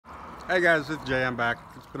Hey guys, it's Jay. I'm back.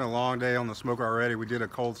 It's been a long day on the smoke already. We did a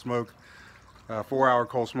cold smoke, 4-hour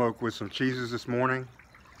cold smoke with some cheeses this morning.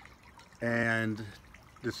 And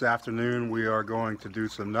this afternoon we are going to do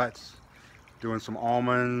some nuts, doing some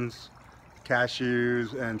almonds,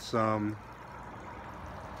 cashews, and some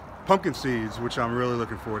pumpkin seeds, which I'm really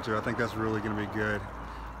looking forward to. I think that's really going to be good.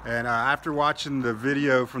 And after watching the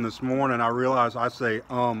video from this morning, I realized I say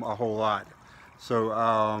a whole lot. So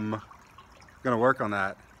gonna work on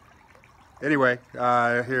that. Anyway,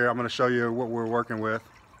 here I'm going to show you what we're working with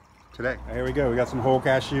today. Here we go. We got some whole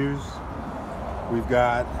cashews. We've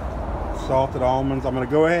got salted almonds. I'm going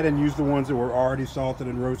to go ahead and use the ones that were already salted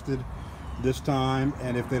and roasted this time.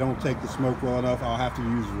 And if they don't take the smoke well enough, I'll have to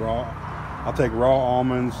use raw. I'll take raw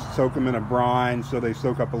almonds, soak them in a brine so they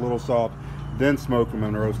soak up a little salt, then smoke them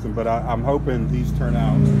and roast them. But I'm hoping these turn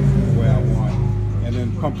out the way I want. And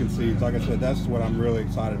then pumpkin seeds, like I said, that's what I'm really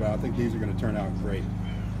excited about. I think these are going to turn out great.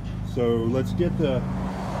 So let's get the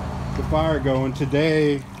fire going.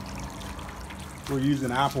 Today we're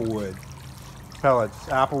using applewood pellets.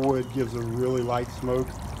 Applewood gives a really light smoke,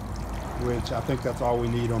 which I think that's all we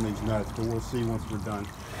need on these nuts, but we'll see once we're done.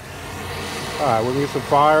 All right, we're gonna get some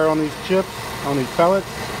fire on these chips, on these pellets.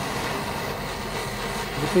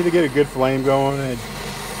 Just need to get a good flame going. It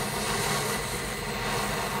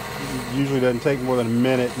usually doesn't take more than a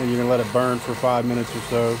minute, and then you're gonna let it burn for 5 minutes or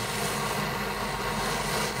so.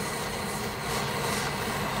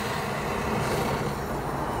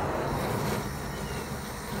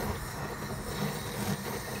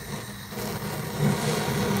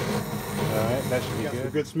 That should be good.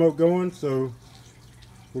 Some good smoke going, so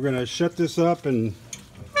we're gonna shut this up, and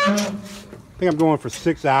I think I'm going for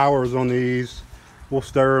 6 hours on these. We'll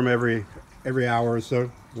stir them every hour or so.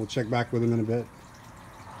 We'll check back with them in a bit.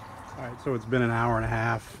 All right, so it's been an hour and a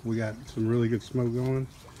half. We got some really good smoke going.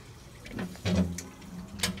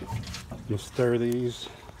 We'll stir these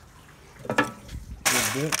a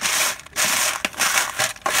little bit.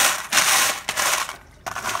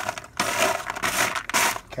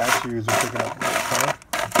 Cashews are picking up color.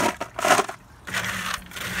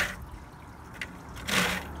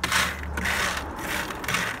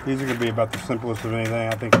 These are going to be about the simplest of anything.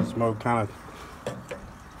 I think the smoke kind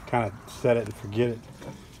of set it and forget it.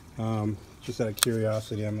 Just out of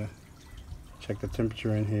curiosity, I'm going to check the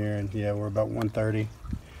temperature in here, and yeah, we're about 130.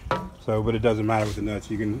 So, but it doesn't matter with the nuts.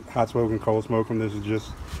 You can hot smoke and cold smoke them. This is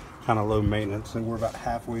just kind of low maintenance, and we're about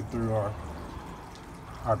halfway through our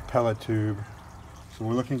pellet tube. So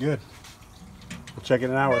we're looking good. We'll check it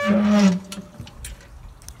in an hour or so.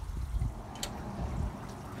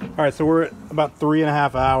 All right, so we're at about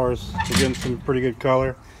 3.5 hours. We're getting some pretty good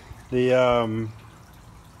color. The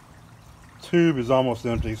tube is almost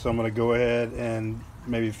empty, so I'm going to go ahead and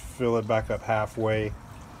maybe fill it back up halfway,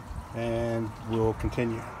 and we'll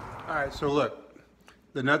continue. All right, so look,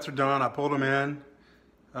 the nuts are done. I pulled them in.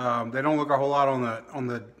 They don't look a whole lot on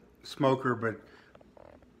the smoker, but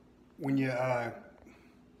when you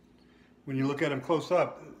look at them close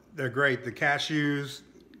up, they're great. The cashews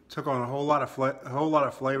took on a whole lot of flavor, a whole lot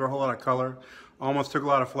of color. Almost took a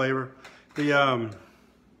lot of flavor. The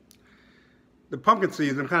pumpkin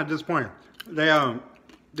seeds, I'm kind of disappointed. They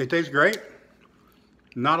taste great.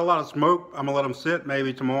 Not a lot of smoke. I'm gonna let them sit.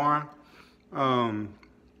 Maybe tomorrow. We'll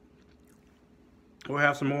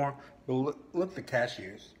have some more. But look at the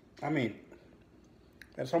cashews. I mean,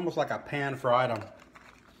 it's almost like I pan fried them.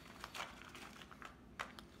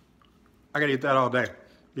 I gotta eat that all day.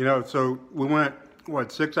 You know, so we went,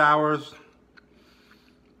 what, 6 hours?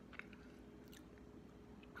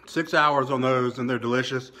 6 hours on those, and they're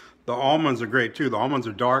delicious. The almonds are great too. The almonds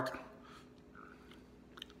are dark,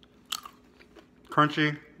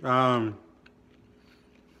 crunchy. I'm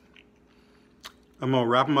gonna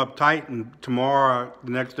wrap them up tight, and tomorrow,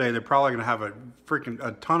 the next day, they're probably gonna have a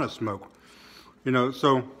ton of smoke. You know,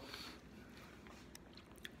 so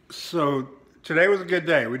today was a good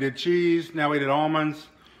day. We did cheese, now we did almonds.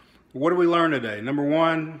 What did we learn today? Number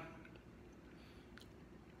one,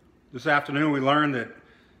 this afternoon we learned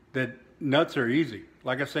that nuts are easy.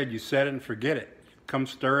 Like I said, you set it and forget it. Come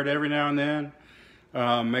stir it every now and then.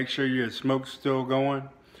 Make sure your smoke's still going.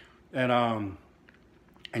 And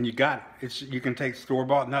you got it. You can take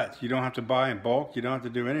store-bought nuts. You don't have to buy in bulk. You don't have to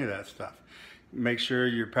do any of that stuff. Make sure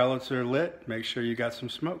your pellets are lit. Make sure you got some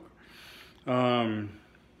smoke.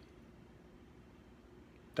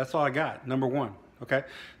 That's all I got, number one, okay?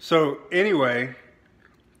 So anyway,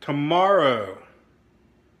 tomorrow,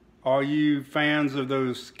 all you fans of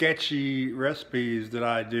those sketchy recipes that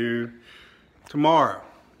I do, tomorrow,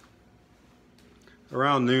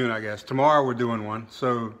 around noon, I guess. Tomorrow we're doing one.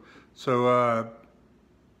 So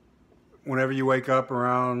whenever you wake up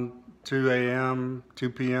around 2 a.m., 2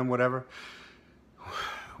 p.m., whatever.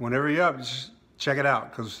 Whenever you're up, just check it out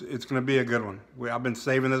because it's going to be a good one. I've been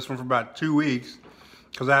saving this one for about 2 weeks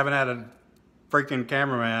because I haven't had a freaking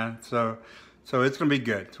cameraman, so it's going to be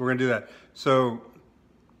good. So we're going to do that. So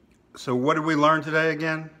what did we learn today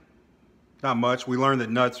again? Not much. We learned that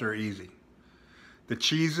nuts are easy. The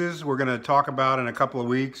cheeses we're going to talk about in a couple of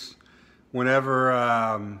weeks.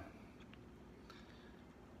 Whenever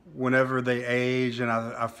they age and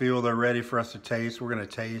I feel they're ready for us to taste, we're going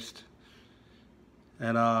to taste.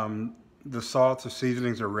 And the salts and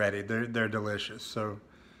seasonings are ready. They're delicious.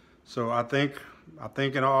 So I think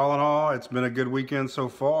in all, it's been a good weekend so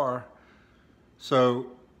far.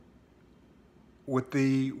 So with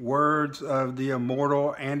the words of the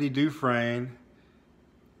immortal Andy Dufresne,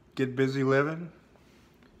 get busy living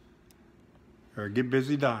or get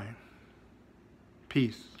busy dying.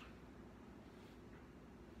 Peace.